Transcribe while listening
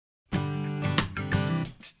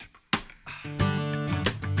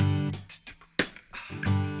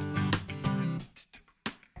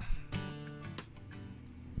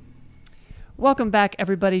Welcome back,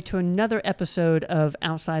 everybody, to another episode of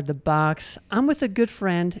Outside the Box. I'm with a good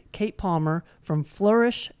friend, Kate Palmer from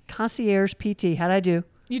Flourish Concierge PT. How'd I do?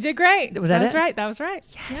 You did great. Was that it? Right. That was right.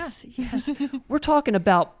 Yes, yes. We're talking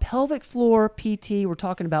about pelvic floor PT. We're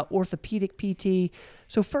talking about orthopedic PT.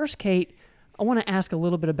 So first, Kate, I want to ask a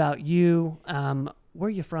little bit about you. Where are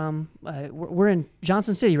you from? We're in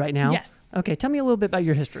Johnson City right now. Yes. Okay, tell me a little bit about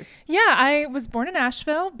your history. Yeah, I was born in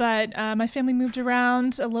Asheville, but my family moved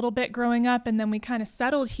around a little bit growing up, and then we kind of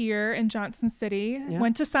settled here in Johnson City. Yeah.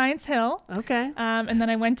 Went to Science Hill. Okay. And then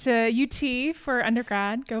I went to UT for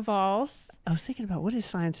undergrad. Go Vols. I was thinking about, what is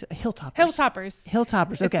science? Hilltoppers. Hilltoppers.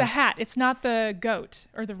 Hilltoppers, okay. It's the hat. It's not the goat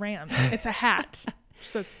or the ram. It's a hat.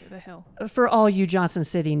 So it's the hill. For all you Johnson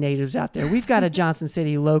City natives out there, we've got a Johnson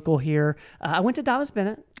City local here. I went to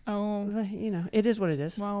Dobyns-Bennett. Oh. It is what it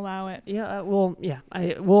is. Well, allow it. Yeah,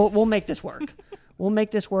 we'll make this work. We'll make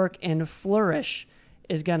this work, and Flourish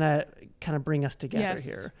is going to kind of bring us together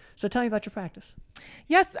here. So tell me about your practice.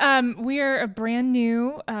 Yes, we are a brand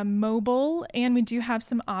new mobile, and we do have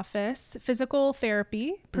some office physical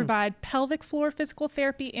therapy, provide pelvic floor physical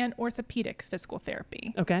therapy and orthopedic physical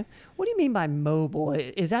therapy. Okay. What do you mean by mobile?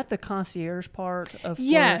 Is that the concierge part of Flourish?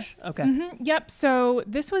 Yes. Okay. Mm-hmm. Yep. So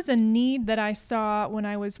this was a need that I saw when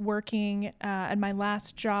I was working at my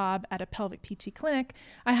last job at a pelvic PT clinic.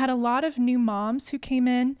 I had a lot of new moms who came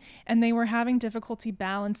in, and they were having difficulty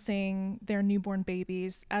balancing their newborn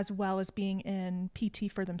babies as well as being in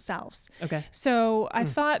PT for themselves. Okay. So I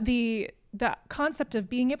thought the concept of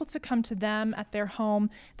being able to come to them at their home,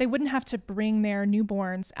 they wouldn't have to bring their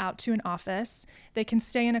newborns out to an office. They can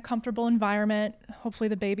stay in a comfortable environment. Hopefully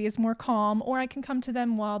the baby is more calm, or I can come to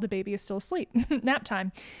them while the baby is still asleep, nap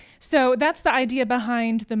time. So that's the idea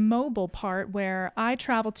behind the mobile part, where I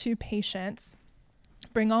travel to patients,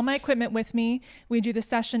 bring all my equipment with me. We do the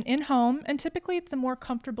session in home, and typically it's a more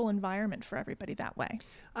comfortable environment for everybody that way.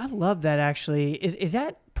 I love that, actually. Is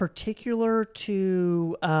that particular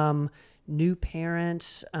to new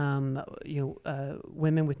parents,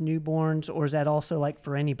 women with newborns, or is that also like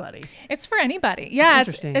for anybody? It's for anybody. Yeah,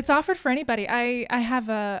 Interesting. it's offered for anybody. I have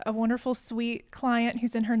a wonderful, sweet client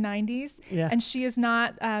who's in her 90s, and she is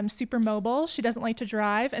not super mobile. She doesn't like to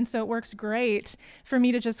drive, and so it works great for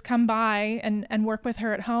me to just come by and work with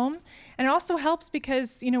her at home. And it also helps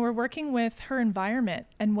because, we're working with her environment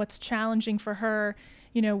and what's challenging for her.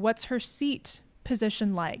 What's her seat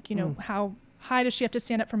position like? How high does she have to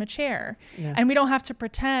stand up from a chair? Yeah. And we don't have to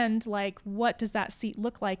pretend like, what does that seat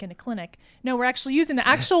look like in a clinic? No, we're actually using the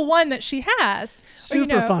actual one that she has.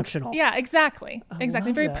 Super functional. Yeah, exactly.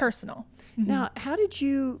 Exactly. love Very that. personal. Now, how'd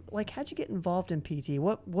you get involved in PT?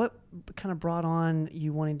 What kind of brought on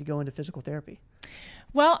you wanting to go into physical therapy?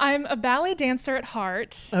 Well, I'm a ballet dancer at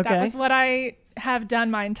heart. Okay. That was what I have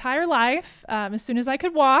done my entire life. As soon as I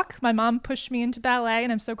could walk, my mom pushed me into ballet,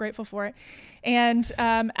 and I'm so grateful for it. And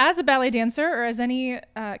as a ballet dancer, or as any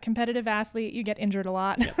competitive athlete, you get injured a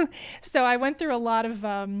lot. Yep. So I went through a lot of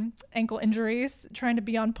ankle injuries trying to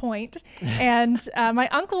be on point. And my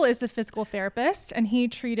uncle is a physical therapist, and he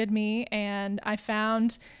treated me, and I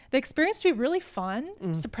found the experience to be really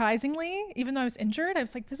fun, surprisingly. Even though I was injured, I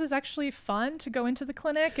was like, this is actually fun to go into the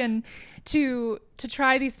clinic and to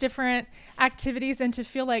try these different activities and to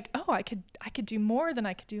feel like, oh, I could do more than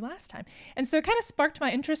I could do last time. And so it kind of sparked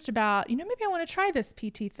my interest about, maybe I want to try this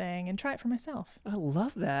PT thing and try it for myself. I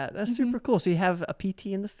love that. That's super cool. So you have a PT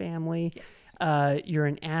in the family. Yes. You're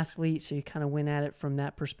an athlete, so you kind of went at it from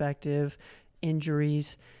that perspective.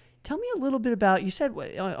 Injuries. Tell me a little bit about, you said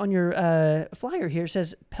on your flyer here, it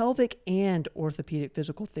says pelvic and orthopedic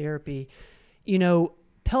physical therapy.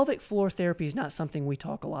 Pelvic floor therapy is not something we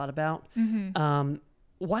talk a lot about.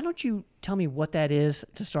 Why don't you tell me what that is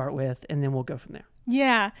to start with, and then we'll go from there.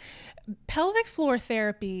 Yeah. Pelvic floor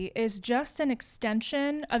therapy is just an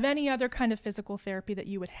extension of any other kind of physical therapy that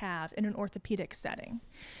you would have in an orthopedic setting.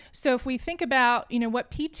 So if we think about,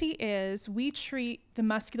 what PT is, we treat the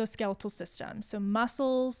musculoskeletal system. So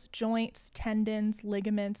muscles, joints, tendons,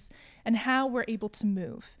 ligaments, and how we're able to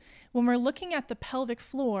move. When we're looking at the pelvic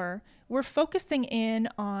floor, we're focusing in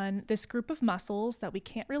on this group of muscles that we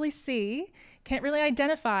can't really see, can't really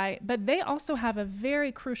identify, but they also have a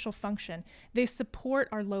very crucial function. They support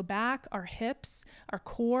our low back, our hips, our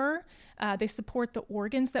core. They support the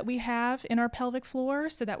organs that we have in our pelvic floor.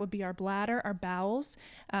 So that would be our bladder, our bowels.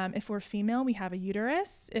 If we're female, we have a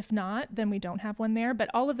uterus. If not, then we don't have one there. But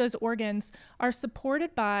all of those organs are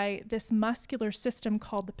supported by this muscular system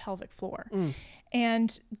called the pelvic floor.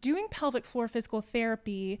 And doing pelvic floor physical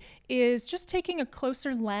therapy is just taking a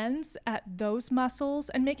closer lens at those muscles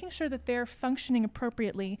and making sure that they're functioning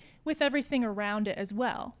appropriately with everything around it as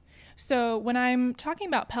well. So when I'm talking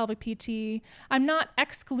about pelvic PT, I'm not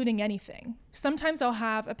excluding anything. Sometimes I'll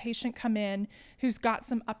have a patient come in who's got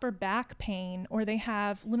some upper back pain, or they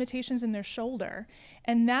have limitations in their shoulder,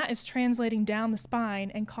 and that is translating down the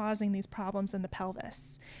spine and causing these problems in the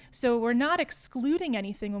pelvis. So we're not excluding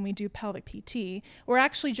anything when we do pelvic PT. We're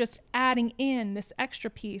actually just adding in this extra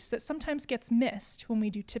piece that sometimes gets missed when we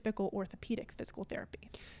do typical orthopedic physical therapy.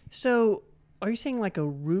 So are you saying like a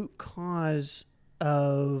root cause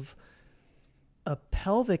of a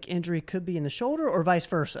pelvic injury could be in the shoulder, or vice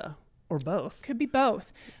versa, or both? Could be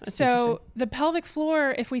both. That's So the pelvic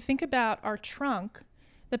floor, if we think about our trunk,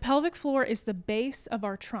 the pelvic floor is the base of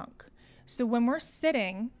our trunk. So when we're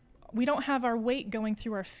sitting, we don't have our weight going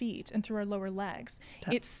through our feet and through our lower legs.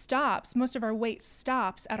 It stops, most of our weight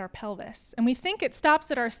stops at our pelvis. And we think it stops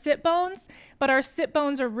at our sit bones, but our sit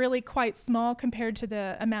bones are really quite small compared to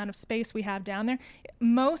the amount of space we have down there.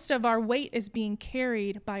 Most of our weight is being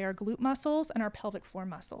carried by our glute muscles and our pelvic floor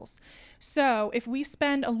muscles. So if we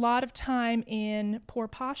spend a lot of time in poor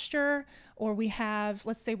posture, or we have,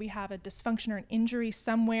 let's say we have a dysfunction or an injury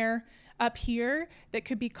somewhere up here that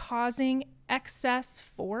could be causing excess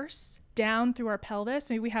force down through our pelvis,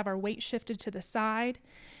 maybe we have our weight shifted to the side,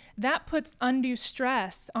 that puts undue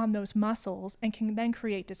stress on those muscles and can then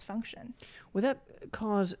create dysfunction. Would that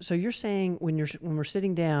cause, so you're saying when we're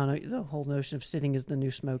sitting down, the whole notion of sitting is the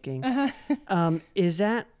new smoking, is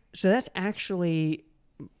that, so that's actually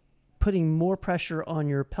putting more pressure on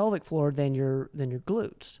your pelvic floor than your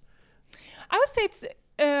glutes? I would say it's,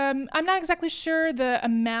 I'm not exactly sure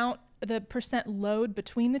the percent load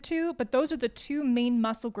between the two, but those are the two main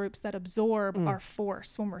muscle groups that absorb our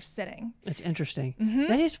force when we're sitting. It's interesting.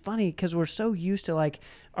 That is funny because we're so used to like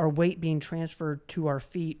our weight being transferred to our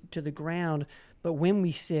feet, to the ground. But when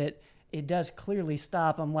we sit, it does clearly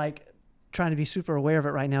stop. I'm like trying to be super aware of it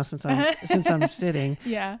right now since I'm sitting.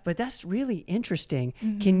 Yeah. But that's really interesting.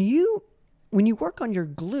 Can you, when you work on your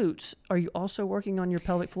glutes, are you also working on your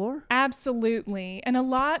pelvic floor? Absolutely. And a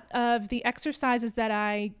lot of the exercises that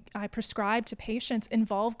I prescribe to patients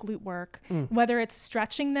involve glute work, whether it's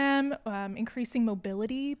stretching them, increasing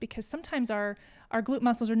mobility, because sometimes our glute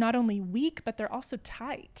muscles are not only weak, but they're also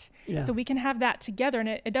tight. Yeah. So we can have that together. And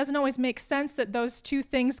it doesn't always make sense that those two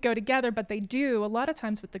things go together, but they do a lot of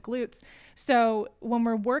times with the glutes. So when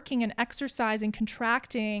we're working and exercising,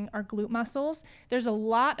 contracting our glute muscles, there's a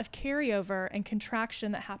lot of carryover and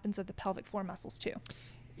contraction that happens at the pelvic floor muscles too.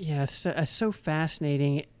 Yeah, it's so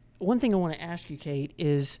fascinating. One thing I want to ask you, Kate,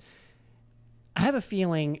 is I have a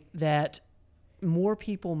feeling that more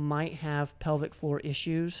people might have pelvic floor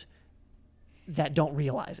issues that don't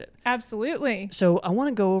realize it. Absolutely. So I want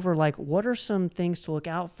to go over like what are some things to look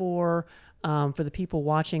out for the people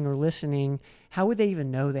watching or listening. How would they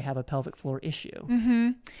even know they have a pelvic floor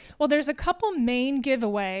issue? Well, there's a couple main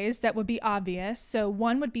giveaways that would be obvious. So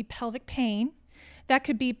one would be pelvic pain. That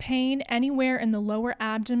could be pain anywhere in the lower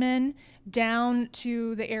abdomen down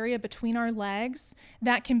to the area between our legs.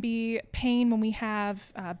 That can be pain when we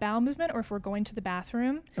have bowel movement or if we're going to the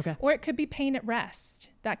bathroom. Okay. Or it could be pain at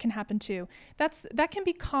rest. That can happen too. That can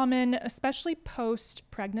be common, especially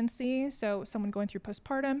post-pregnancy. So someone going through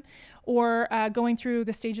postpartum or going through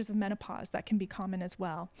the stages of menopause. That can be common as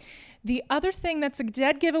well. The other thing that's a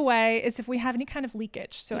dead giveaway is if we have any kind of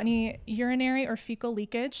leakage. So any urinary or fecal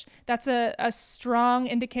leakage, that's a strong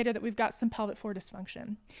indicator that we've got some pelvic floor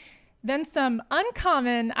dysfunction. Then some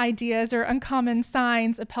uncommon ideas or uncommon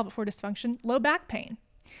signs of pelvic floor dysfunction, low back pain.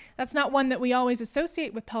 That's not one that we always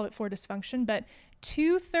associate with pelvic floor dysfunction, but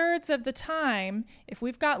 2/3 of the time, if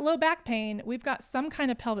we've got low back pain, we've got some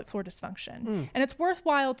kind of pelvic floor dysfunction. And it's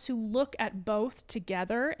worthwhile to look at both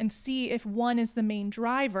together and see if one is the main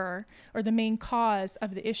driver or the main cause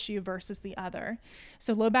of the issue versus the other.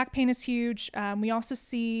 So low back pain is huge. We also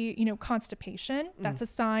see, constipation. That's a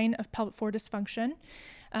sign of pelvic floor dysfunction.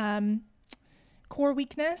 Core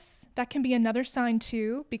weakness, that can be another sign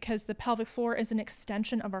too, because the pelvic floor is an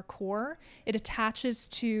extension of our core. It attaches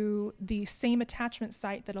to the same attachment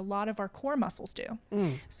site that a lot of our core muscles do.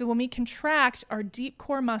 So when we contract our deep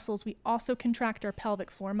core muscles, we also contract our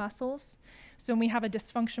pelvic floor muscles. So when we have a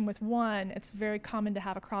dysfunction with one, it's very common to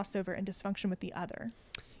have a crossover and dysfunction with the other.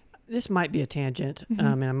 This might be a tangent,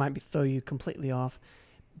 and I might throw you completely off,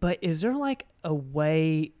 but is there like a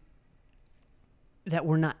way that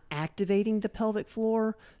we're not activating the pelvic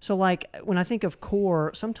floor? So like when I think of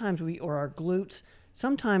core, sometimes or our glutes,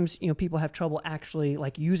 sometimes, people have trouble actually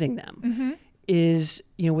like using them. Is,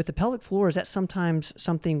 with the pelvic floor, is that sometimes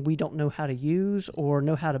something we don't know how to use or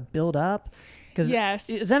know how to build up? Yes.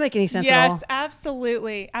 Does that make any sense at all? Yes,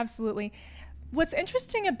 absolutely. Absolutely. What's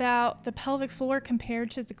interesting about the pelvic floor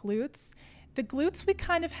compared to the glutes, The glutes, we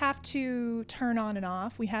kind of have to turn on and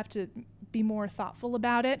off. We have to be more thoughtful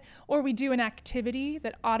about it, or we do an activity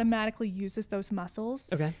that automatically uses those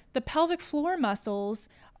muscles. Okay. The pelvic floor muscles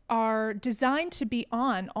are designed to be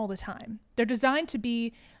on all the time. They're designed to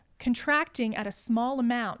be contracting at a small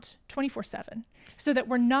amount 24/7 so that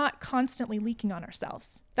we're not constantly leaking on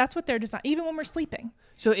ourselves. That's what they're designed, even when we're sleeping.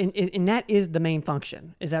 So and that is the main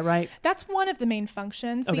function. Is that right? That's one of the main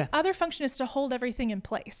functions. Okay. The other function is to hold everything in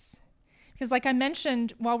place. Because like I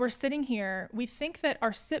mentioned, while we're sitting here, we think that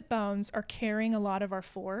our sit bones are carrying a lot of our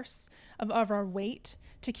force, of our weight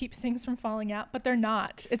to keep things from falling out, but they're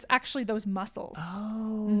not. It's actually those muscles.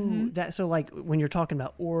 Oh, that so like when you're talking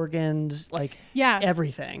about organs, like Yeah.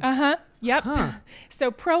 everything. Yep. Huh. So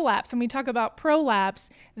prolapse, when we talk about prolapse,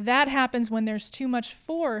 that happens when there's too much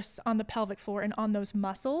force on the pelvic floor and on those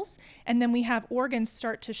muscles, and then we have organs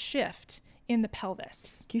start to shift in the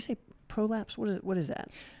pelvis. Can you say prolapse? What is that?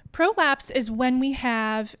 Prolapse is when we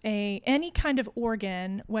have any kind of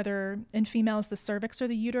organ, whether in females the cervix or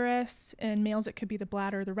the uterus, in males it could be the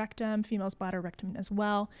bladder or the rectum, females bladder, rectum as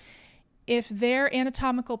well, if their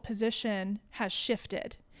anatomical position has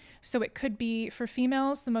shifted. So it could be, for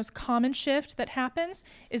females, the most common shift that happens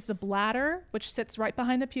is the bladder, which sits right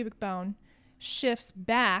behind the pubic bone, shifts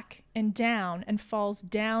back and down and falls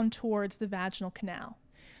down towards the vaginal canal.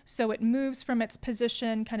 So it moves from its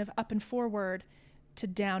position kind of up and forward to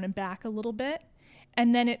down and back a little bit.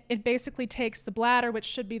 And then it basically takes the bladder, which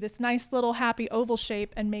should be this nice little happy oval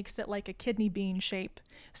shape, and makes it like a kidney bean shape.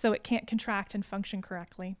 So it can't contract and function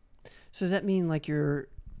correctly. So does that mean like you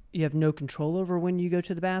have no control over when you go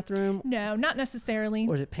to the bathroom? No, not necessarily.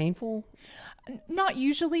 Or is it painful? Not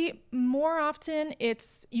usually. More often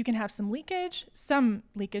you can have some leakage,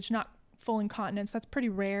 not full incontinence. That's pretty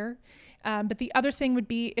rare. But the other thing would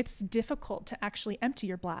be it's difficult to actually empty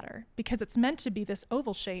your bladder because it's meant to be this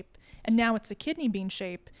oval shape, and now it's a kidney bean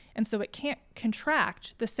shape, and so it can't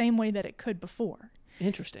contract the same way that it could before.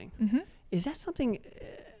 Interesting. Is that something,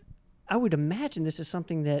 I would imagine this is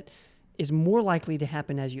something that is more likely to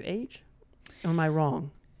happen as you age? Or am I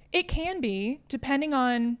wrong? It can be, depending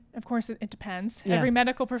on, of course, it depends. Yeah. Every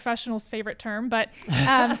medical professional's favorite term, but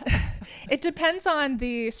it depends on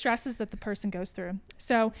the stresses that the person goes through.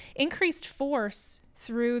 So increased force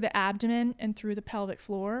through the abdomen and through the pelvic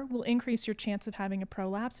floor will increase your chance of having a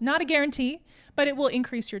prolapse. Not a guarantee, but it will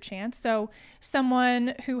increase your chance. So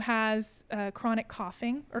someone who has chronic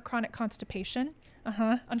coughing or chronic constipation,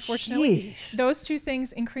 unfortunately, Jeez. those two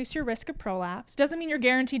things increase your risk of prolapse. Doesn't mean you're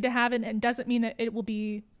guaranteed to have it, and doesn't mean that it will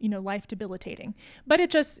be, life debilitating, but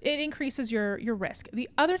it increases your risk. The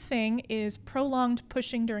other thing is prolonged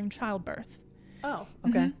pushing during childbirth. Oh,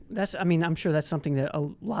 okay. I'm sure that's something that a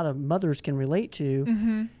lot of mothers can relate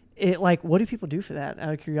to. What do people do for that?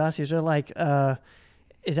 Out of curiosity, is there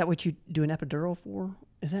is that what you do an epidural for?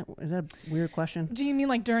 Is that a weird question? Do you mean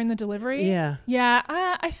like during the delivery? Yeah. Yeah.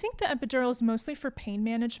 I think the epidural is mostly for pain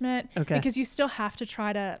management. Okay. Because you still have to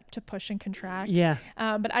try to push and contract. Yeah.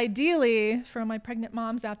 But ideally, for my pregnant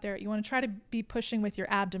moms out there, you want to try to be pushing with your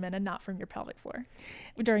abdomen and not from your pelvic floor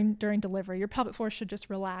during delivery. Your pelvic floor should just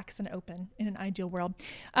relax and open in an ideal world.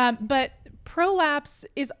 But prolapse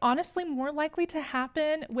is honestly more likely to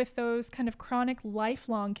happen with those kind of chronic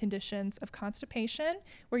lifelong conditions of constipation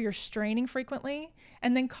where you're straining frequently,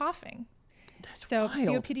 and then coughing. That's wild.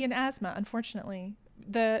 COPD and asthma, unfortunately.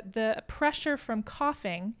 The pressure from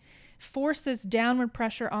coughing forces downward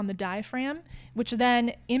pressure on the diaphragm, which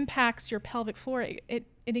then impacts your pelvic floor. It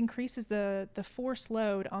increases the force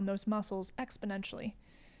load on those muscles exponentially.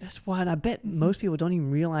 That's why I bet most people don't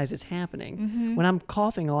even realize it's happening. When I'm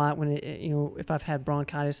coughing a lot, if I've had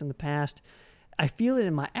bronchitis in the past, I feel it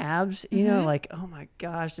in my abs, like, oh my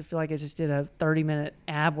gosh, I feel like I just did a 30-minute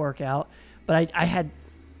ab workout, but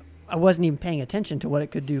I wasn't even paying attention to what it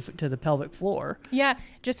could do to the pelvic floor. Yeah,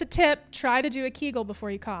 just a tip, try to do a Kegel before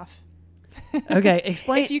you cough. Okay,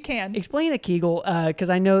 explain. If you can. Explain a Kegel, because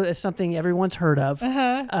I know it's something everyone's heard of.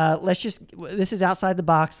 This is outside the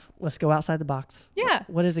box. Let's go outside the box. Yeah.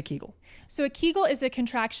 What is a Kegel? So a Kegel is a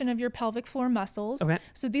contraction of your pelvic floor muscles. Okay.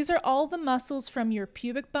 So these are all the muscles from your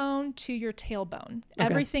pubic bone to your tailbone. Okay.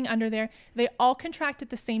 Everything under there, they all contract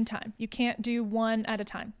at the same time. You can't do one at a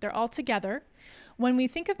time. They're all together. When we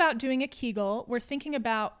think about doing a Kegel, we're thinking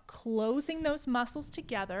about closing those muscles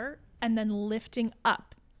together and then lifting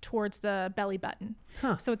up towards the belly button.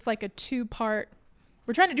 Huh. So it's like a two-part,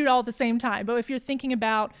 we're trying to do it all at the same time. But if you're thinking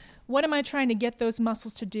about what am I trying to get those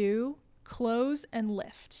muscles to do, close and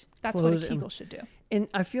lift. That's what a Kegel should do. And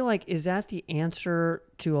I feel like, is that the answer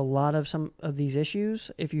to a lot of some of these issues?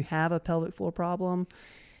 If you have a pelvic floor problem?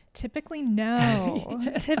 Typically, no.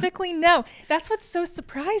 Typically, no. That's what's so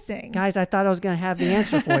surprising. Guys, I thought I was going to have the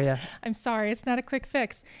answer for you. I'm sorry, it's not a quick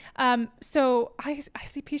fix. So I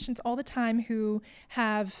see patients all the time who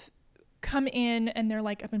have come in and they're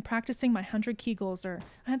like, I've been practicing my 100 Kegels, or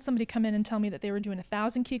I had somebody come in and tell me that they were doing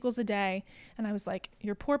 1,000 Kegels a day. And I was like,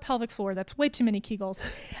 your poor pelvic floor, that's way too many Kegels.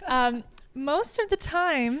 Most of the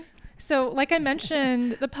time, so like I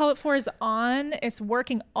mentioned, the pelvic floor is on, it's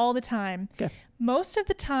working all the time. Okay. Most of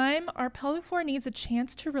the time, our pelvic floor needs a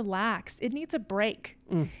chance to relax. It needs a break.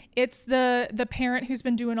 It's the parent who's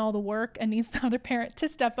been doing all the work and needs the other parent to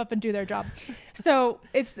step up and do their job. So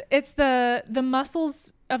it's the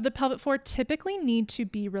muscles of the pelvic floor typically need to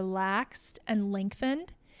be relaxed and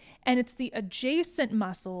lengthened. And it's the adjacent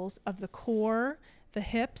muscles of the core, the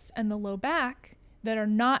hips, and the low back that are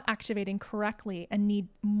not activating correctly and need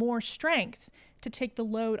more strength to take the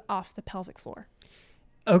load off the pelvic floor.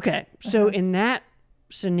 Okay. So in that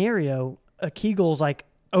scenario, a Kegel's like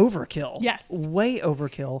overkill. Yes. Way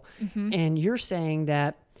overkill. And you're saying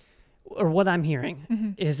that, or what I'm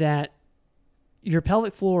hearing is that your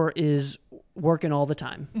pelvic floor is working all the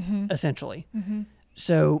time, essentially.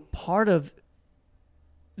 So part of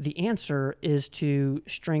the answer is to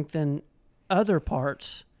strengthen other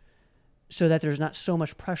parts so that there's not so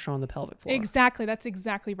much pressure on the pelvic floor. Exactly. That's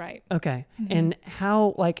exactly right. Okay. And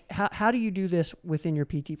how do you do this within your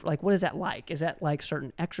PT? Like, what is that like? Is that like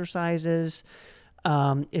certain exercises?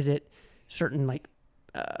 Is it certain like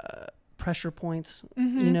pressure points?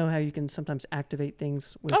 You know how you can sometimes activate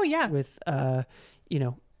things with, with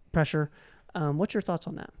pressure. What's your thoughts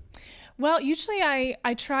on that? Well, usually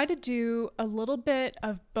I try to do a little bit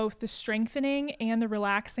of both the strengthening and the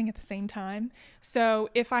relaxing at the same time. So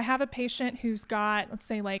if I have a patient who's got, let's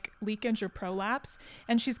say, like leakage or prolapse,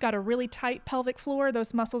 and she's got a really tight pelvic floor,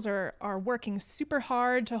 those muscles are working super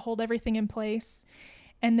hard to hold everything in place,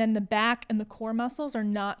 and then the back and the core muscles are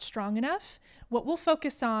not strong enough, what we'll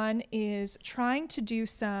focus on is trying to do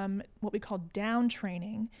some what we call down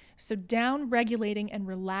training. So down regulating and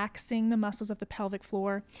relaxing the muscles of the pelvic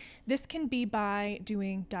floor. This can be by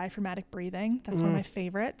doing diaphragmatic breathing. That's one of my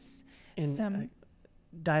favorites.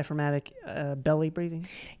 Diaphragmatic belly breathing?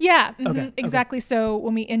 Yeah, Okay. exactly. Okay. So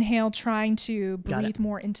when we inhale, trying to breathe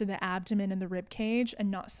more into the abdomen and the rib cage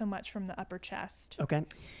and not so much from the upper chest. Okay.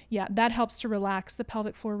 Yeah, that helps to relax the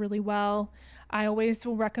pelvic floor really well. I always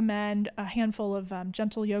will recommend a handful of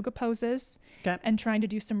gentle yoga poses, and trying to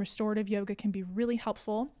do some restorative yoga can be really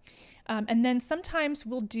helpful. And then sometimes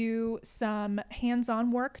we'll do some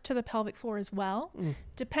hands-on work to the pelvic floor as well,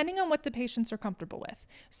 depending on what the patients are comfortable with.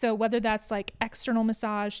 So whether that's like external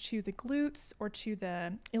massage to the glutes or to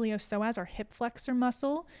the iliopsoas, our hip flexor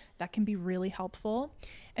muscle, that can be really helpful.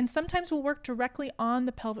 And sometimes we'll work directly on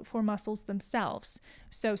the pelvic floor muscles themselves.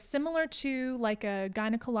 So similar to like a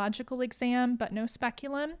gynecological exam, but no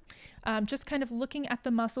speculum, just kind of looking at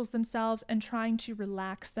the muscles themselves and trying to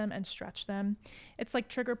relax them and stretch them. It's like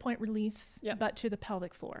trigger point release, but to the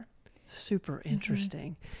pelvic floor. Super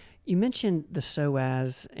interesting. You mentioned the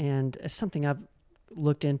psoas, and it's something I've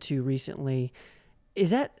looked into recently.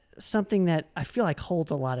 Is that something that I feel like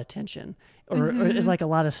holds a lot of tension, or is like a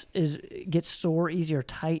lot of gets sore easy or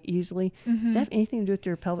tight easily? Does that have anything to do with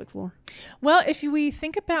your pelvic floor? Well, if we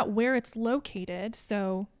think about where it's located,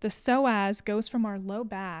 so the psoas goes from our low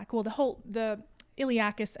back. Well, the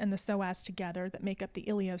iliacus and the psoas together that make up the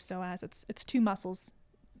iliopsoas. It's two muscles,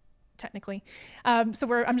 technically. I'm just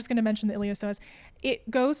going to mention the iliopsoas.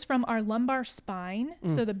 It goes from our lumbar spine,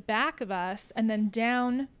 so the back of us, and then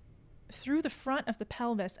down through the front of the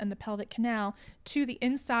pelvis and the pelvic canal to the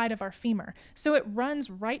inside of our femur. So it runs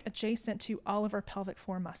right adjacent to all of our pelvic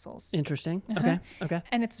floor muscles. Interesting. Okay.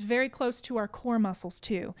 And it's very close to our core muscles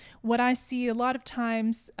too. What I see a lot of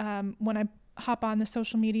times when I hop on the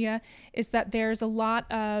social media is that there's a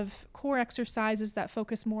lot of core exercises that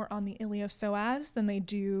focus more on the iliopsoas than they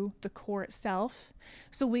do the core itself.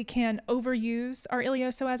 So we can overuse our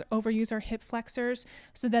iliopsoas, overuse our hip flexors,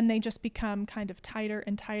 so then they just become kind of tighter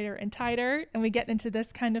and tighter and tighter, and we get into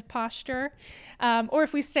this kind of posture. Or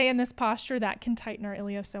if we stay in this posture, that can tighten our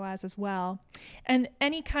iliopsoas as well. And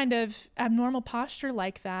any kind of abnormal posture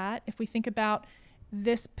like that, if we think about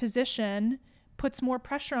this position, puts more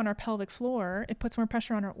pressure on our pelvic floor. It puts more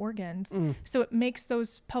pressure on our organs. So it makes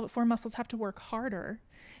those pelvic floor muscles have to work harder.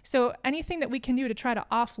 So anything that we can do to try to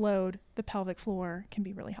offload the pelvic floor can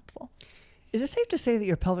be really helpful. Is it safe to say that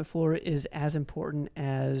your pelvic floor is as important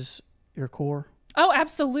as your core? Oh,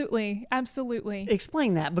 absolutely. Absolutely.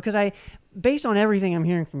 Explain that, because based on everything I'm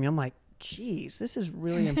hearing from you, I'm like, geez, this is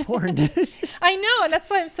really important. I know, and that's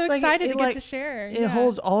why I'm so It's like excited it to get like- to share. It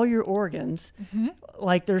holds all your organs. Hmm.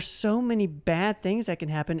 Like there's so many bad things that can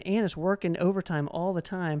happen, and it's working overtime all the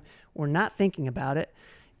time. We're not thinking about it.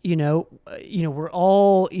 We're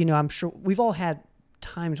all, I'm sure we've all had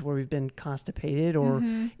times where we've been constipated or,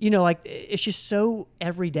 like it's just so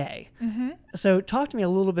every day. So talk to me a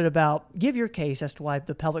little bit about, give your case as to why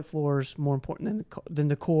the pelvic floor is more important than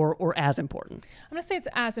the core, or as important. I'm going to say it's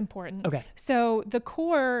as important. Okay. So the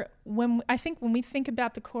core, when we think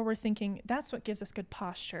about the core, we're thinking that's what gives us good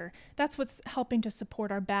posture. That's what's helping to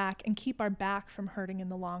support our back and keep our back from hurting in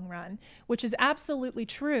the long run, which is absolutely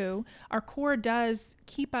true. Our core does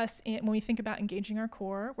keep us in, when we think about engaging our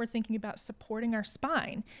core, we're thinking about supporting our spine.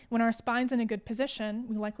 When our spine's in a good position,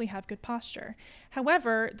 we likely have good posture.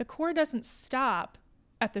 However, the core doesn't stop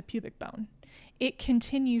at the pubic bone. It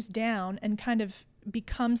continues down and kind of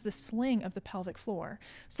becomes the sling of the pelvic floor.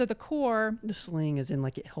 So the core, The sling is in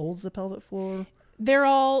like it holds the pelvic floor.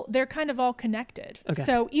 they're kind of all connected. Okay.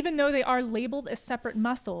 So even though they are labeled as separate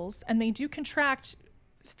muscles and they do contract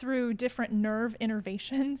through different nerve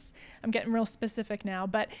innervations, I'm getting real specific now,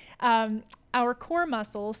 but our core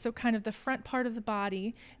muscles, so kind of the front part of the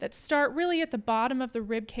body that start really at the bottom of the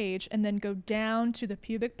rib cage and then go down to the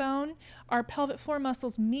pubic bone, our pelvic floor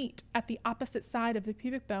muscles meet at the opposite side of the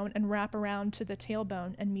pubic bone and wrap around to the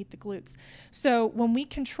tailbone and meet the glutes. So when we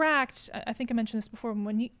contract, I think I mentioned this before,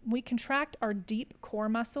 when we contract our deep core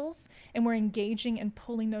muscles and we're engaging and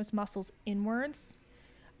pulling those muscles inwards,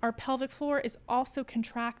 our pelvic floor is also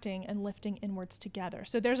contracting and lifting inwards together.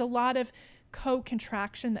 So there's a lot of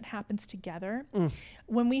co-contraction that happens together.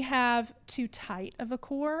 When we have too tight of a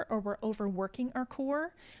core or we're overworking our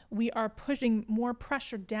core, we are pushing more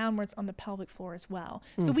pressure downwards on the pelvic floor as well.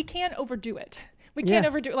 So we can overdo it. We can't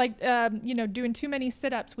overdo it. Like, doing too many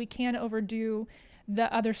sit-ups, we can overdo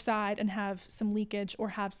the other side and have some leakage or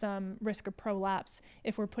have some risk of prolapse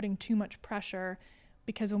if we're putting too much pressure.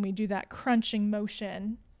 Because when we do that crunching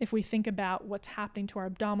motion, if we think about what's happening to our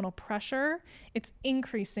abdominal pressure, it's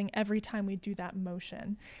increasing every time we do that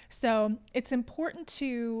motion. So it's important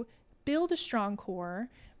to build a strong core,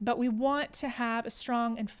 but we want to have a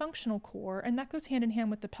strong and functional core, and that goes hand in hand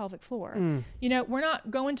with the pelvic floor. We're not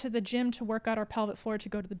going to the gym to work out our pelvic floor to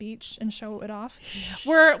go to the beach and show it off.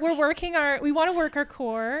 We want to work our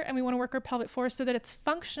core, and we want to work our pelvic floor so that it's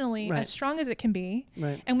functionally as strong as it can be,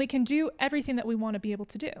 and we can do everything that we want to be able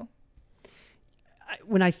to do.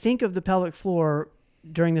 When I think of the pelvic floor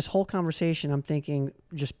during this whole conversation, I'm thinking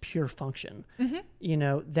just pure function.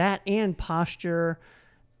 That and posture.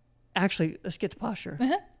 Actually, let's get to posture.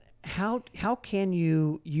 How can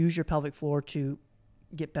you use your pelvic floor to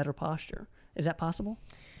get better posture? Is that possible?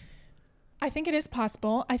 I think it is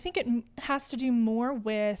possible. I think it has to do more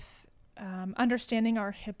with understanding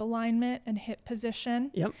our hip alignment and hip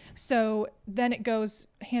position. Yep. So then it goes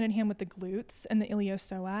hand in hand with the glutes and the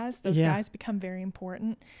iliopsoas. Those guys become very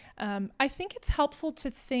important. I think it's helpful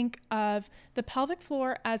to think of the pelvic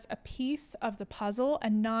floor as a piece of the puzzle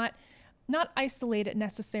and not isolate it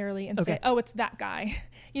necessarily and say, oh, it's that guy.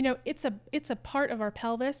 It's a part of our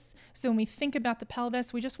pelvis. So when we think about the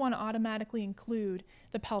pelvis, we just want to automatically include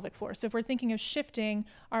the pelvic floor. So if we're thinking of shifting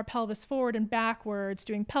our pelvis forward and backwards,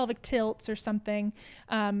 doing pelvic tilts or something,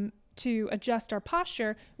 to adjust our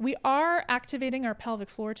posture, we are activating our pelvic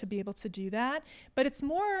floor to be able to do that. But it's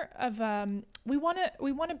more of we want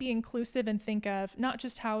to be inclusive and think of not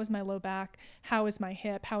just how is my low back, how is my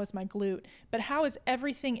hip, how is my glute, but how is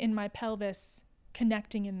everything in my pelvis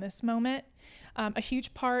connecting in this moment. A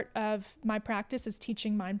huge part of my practice is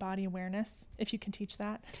teaching mind-body awareness, if you can teach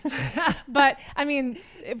that. But I mean,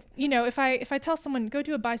 if I tell someone go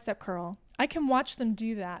do a bicep curl, I can watch them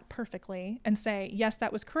do that perfectly and say, yes,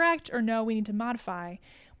 that was correct, or no, we need to modify.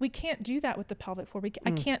 We can't do that with the pelvic floor.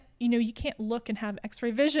 I can't, you can't look and have x-ray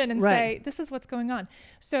vision and say, this is what's going on.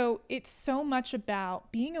 So it's so much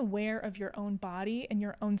about being aware of your own body and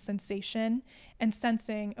your own sensation and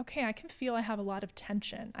sensing, okay, I can feel I have a lot of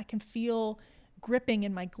tension. I can feel gripping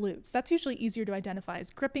in my glutes. That's usually easier to identify as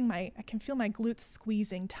gripping I can feel my glutes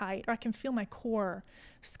squeezing tight, or I can feel my core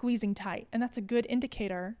squeezing tight. And that's a good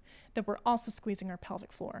indicator that we're also squeezing our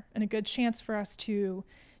pelvic floor, and a good chance for us to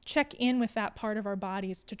check in with that part of our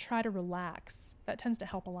bodies to try to relax. That tends to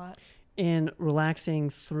help a lot. And relaxing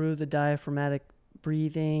through the diaphragmatic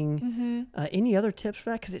breathing. Any other tips for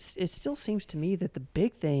that? Because it still seems to me that the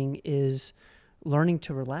big thing is learning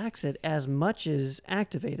to relax it as much as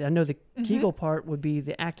activate it. I know the Kegel part would be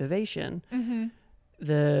the activation.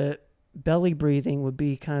 The belly breathing would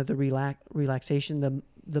be kind of the relaxation,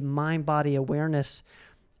 the mind-body awareness.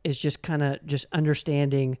 is just kind of just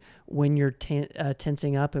understanding when you're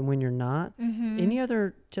tensing up and when you're not. Any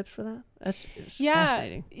other tips for that? That's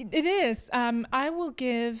fascinating. It is. I will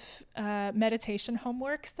give meditation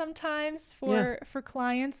homework sometimes for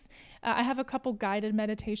clients. I have a couple guided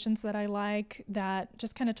meditations that I like that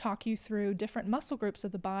just kind of talk you through different muscle groups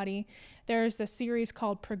of the body. There's a series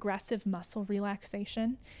called Progressive Muscle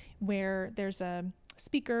Relaxation, where there's a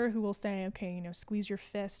speaker who will say, okay, squeeze your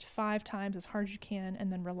fist 5 times as hard as you can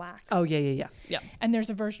and then relax. Oh, yeah. And there's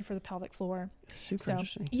a version for the pelvic floor. Super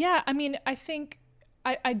interesting. Yeah, I mean,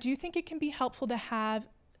 I do think it can be helpful to have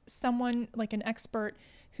someone like an expert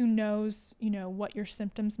who knows, what your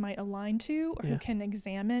symptoms might align to, or who can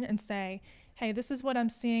examine and say, hey, this is what I'm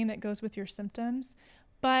seeing that goes with your symptoms.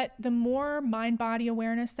 But the more mind-body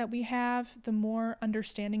awareness that we have, the more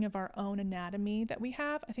understanding of our own anatomy that we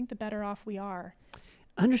have, I think the better off we are.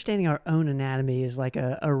 Understanding our own anatomy is like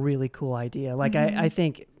a really cool idea. Like I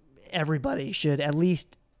think everybody should at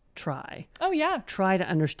least try. Oh, yeah. Try to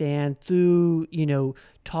understand through,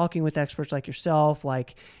 talking with experts like yourself,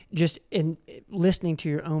 like just in listening to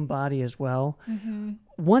your own body as well.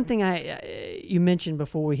 One thing you mentioned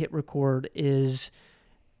before we hit record is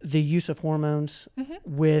the use of hormones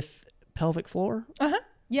with pelvic floor.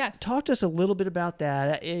 Yes. Talk to us a little bit about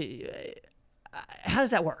that. How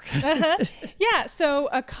does that work? Yeah. So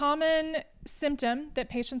a common symptom that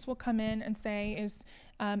patients will come in and say is,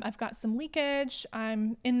 I've got some leakage.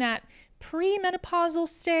 I'm in that premenopausal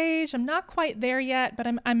stage. I'm not quite there yet, but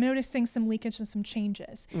I'm noticing some leakage and some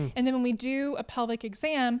changes. And then when we do a pelvic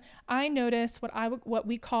exam, I notice what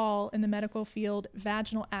we call in the medical field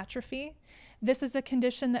vaginal atrophy. This is a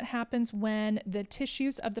condition that happens when the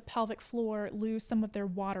tissues of the pelvic floor lose some of their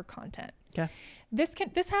water content. Okay.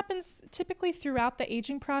 This happens typically throughout the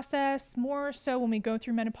aging process, more so when we go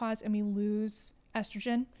through menopause and we lose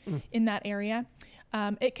estrogen in that area.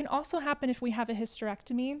 It can also happen if we have a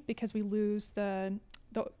hysterectomy because we lose the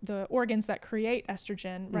organs that create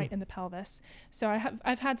estrogen right in the pelvis. So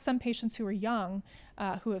I've had some patients who are young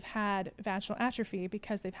who have had vaginal atrophy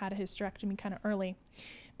because they've had a hysterectomy kind of early.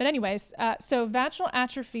 But anyways, so vaginal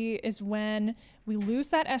atrophy is when we lose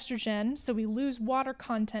that estrogen, so we lose water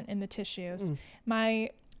content in the tissues. My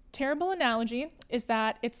terrible analogy is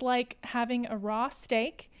that it's like having a raw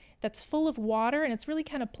steak that's full of water and it's really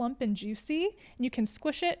kind of plump and juicy, and you can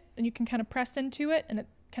squish it and you can kind of press into it and it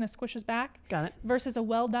kind of squishes back. Got it. Versus a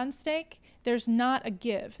well-done steak, there's not a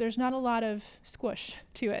give. There's not a lot of squish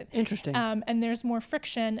to it. Interesting. And there's more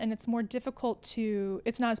friction and it's more difficult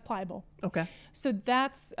it's not as pliable. Okay. So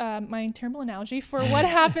that's my terrible analogy for what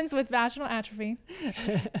happens with vaginal atrophy.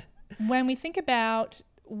 When we think about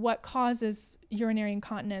what causes urinary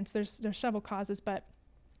incontinence, there's several causes, but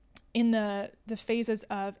in the phases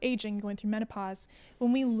of aging, going through menopause,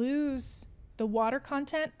 when we lose the water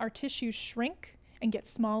content, our tissues shrink and get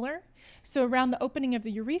smaller. So around the opening of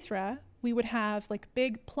the urethra, we would have like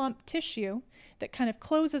big plump tissue that kind of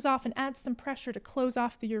closes off and adds some pressure to close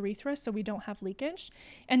off the urethra so we don't have leakage.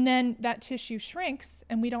 And then that tissue shrinks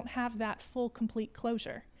and we don't have that full complete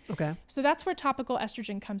closure. Okay. So that's where topical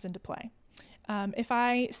estrogen comes into play. If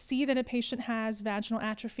I see that a patient has vaginal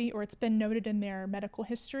atrophy or it's been noted in their medical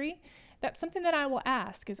history, that's something that I will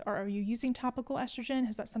ask is, are you using topical estrogen?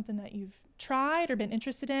 Is that something that you've tried or been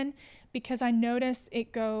interested in? Because I notice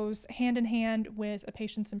it goes hand in hand with a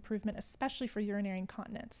patient's improvement, especially for urinary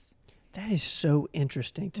incontinence. That is so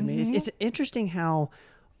interesting to me. It's interesting how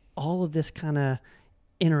all of this kind of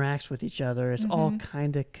interacts with each other. It's all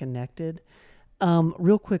kind of connected.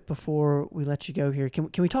 Real quick before we let you go here, can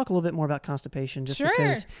we talk a little bit more about constipation? Just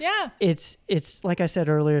because it's like I said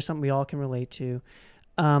earlier, something we all can relate to.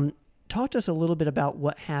 Talk to us a little bit about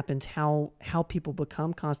what happens, how people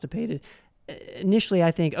become constipated. Initially,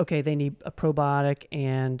 I think, okay, they need a probiotic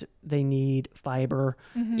and they need fiber,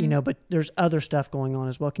 but there's other stuff going on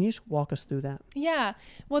as well. Can you just walk us through that? Yeah.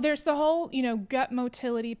 Well, there's the whole, gut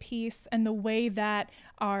motility piece and the way that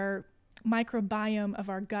our microbiome of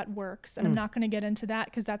our gut works. And I'm not going to get into that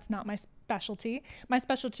because that's not my specialty. My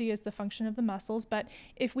specialty is the function of the muscles. But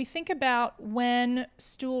if we think about when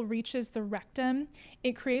stool reaches the rectum,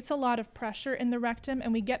 it creates a lot of pressure in the rectum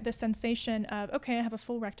and we get the sensation of, okay, I have a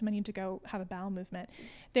full rectum, I need to go have a bowel movement.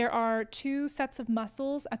 There are 2 sets of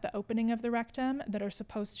muscles at the opening of the rectum that are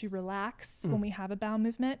supposed to relax when we have a bowel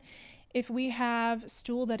movement. If we have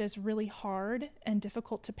stool that is really hard and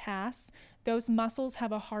difficult to pass, those muscles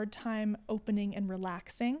have a hard time opening and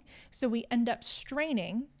relaxing. So we end up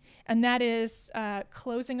straining, and that is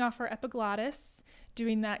closing off our epiglottis,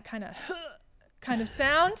 doing that kind of kind of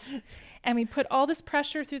sound. And we put all this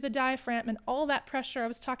pressure through the diaphragm, and all that pressure I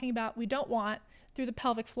was talking about we don't want through the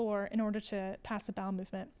pelvic floor in order to pass a bowel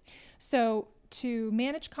movement. So to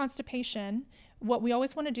manage constipation, what we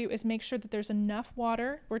always want to do is make sure that there's enough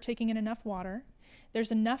water, we're taking in enough water,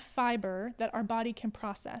 there's enough fiber that our body can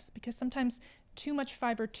process, because sometimes too much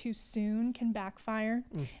fiber too soon can backfire,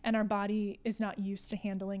 and our body is not used to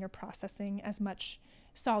handling or processing as much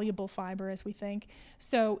soluble fiber as we think.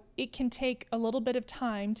 So it can take a little bit of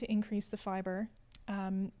time to increase the fiber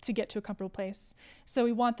to get to a comfortable place. So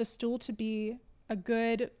we want the stool to be a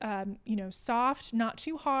good, soft, not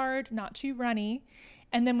too hard, not too runny.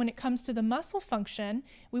 And then when it comes to the muscle function,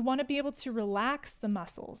 we want to be able to relax the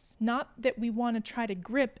muscles, not that we want to try to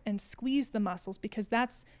grip and squeeze the muscles, because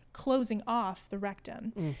that's closing off the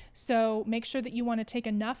rectum. So make sure that you want to take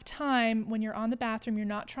enough time when you're on the bathroom. You're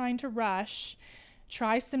not trying to rush.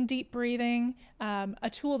 Try some deep breathing. A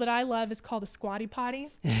tool that I love is called a squatty potty.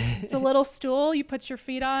 It's a little stool you put your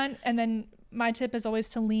feet on, and then my tip is always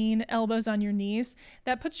to lean elbows on your knees.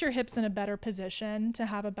 That puts your hips in a better position to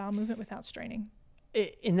have a bowel movement without straining.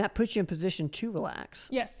 And that puts you in position to relax.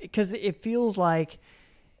 Yes. Because it feels like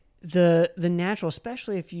the natural,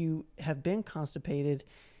 especially if you have been constipated,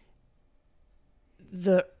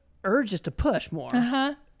 the urge is to push more.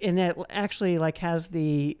 And that actually like has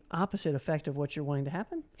the opposite effect of what you're wanting to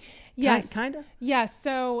happen. Yes. Kind of. Yes.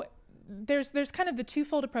 So there's kind of the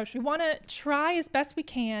twofold approach. We want to try as best we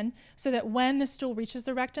can so that when the stool reaches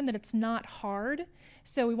the rectum, that it's not hard.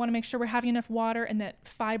 So we want to make sure we're having enough water and that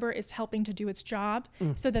fiber is helping to do its job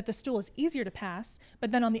so that the stool is easier to pass.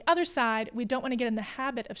 But then on the other side, we don't want to get in the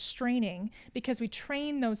habit of straining, because we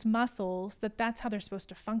train those muscles that's how they're supposed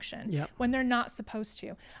to function when they're not supposed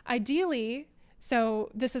to. Ideally, so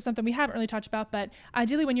this is something we haven't really talked about, but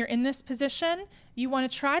ideally when you're in this position, you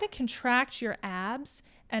want to try to contract your abs.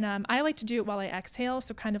 And I like to do it while I exhale.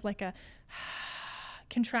 So kind of like a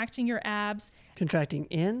contracting your abs. Contracting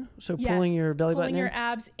in? So Yes, pulling your belly button in? Pulling your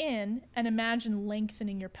abs in, and imagine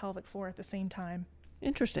lengthening your pelvic floor at the same time.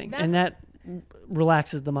 Interesting. And that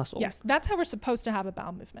relaxes the muscle. Yes, that's how we're supposed to have a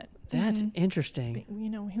bowel movement. That's interesting. You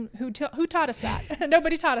know, who taught us that?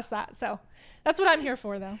 Nobody taught us that. So that's what I'm here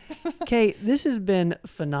for, though. Kate, this has been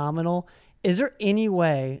phenomenal. Is there any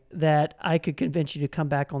way that I could convince you to come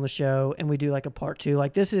back on the show and we do like a part 2?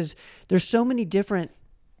 Like there's so many different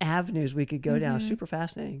avenues we could go down. It's super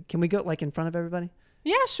fascinating. Can we go like in front of everybody?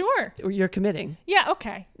 Yeah, sure. You're committing. Yeah,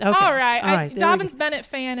 okay. All right. Dobbins Bennett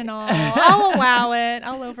fan and all. I'll allow it.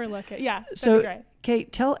 I'll overlook it. Yeah, that'd be great.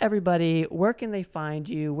 Kate, tell everybody, where can they find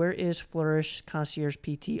you? Where is Flourish Concierge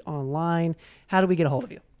PT online? How do we get a hold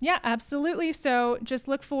of you? Yeah, absolutely. So just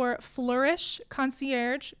look for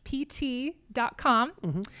flourishconciergept.com.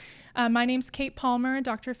 My name's Kate Palmer,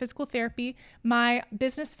 Doctor of Physical Therapy. My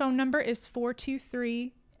business phone number is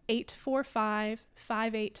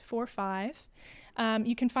 423-845-5845.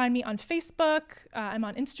 You can find me on Facebook. I'm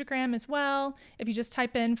on Instagram as well. If you just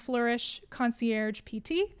type in Flourish Concierge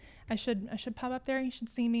PT, I should pop up there. You should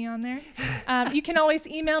see me on there. You can always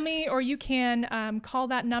email me, or you can call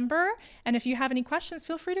that number. And if you have any questions,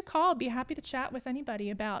 feel free to call. I'll be happy to chat with anybody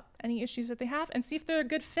about any issues that they have and see if they're a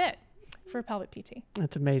good fit for pelvic PT.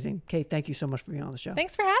 That's amazing. Kate, thank you so much for being on the show.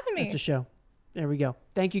 Thanks for having me. It's a show. There we go.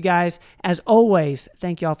 Thank you, guys. As always,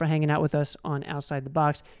 thank you all for hanging out with us on Outside the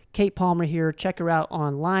Box. Kate Palmer here. Check her out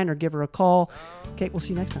online or give her a call. Kate, we'll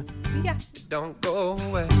see you next time. Yeah. Don't go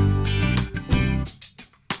away.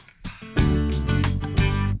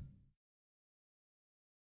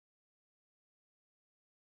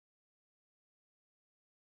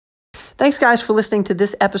 Thanks, guys, for listening to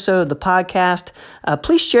this episode of the podcast.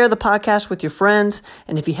 Please share the podcast with your friends.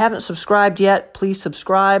 And if you haven't subscribed yet, please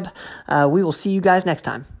subscribe. We will see you guys next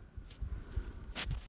time.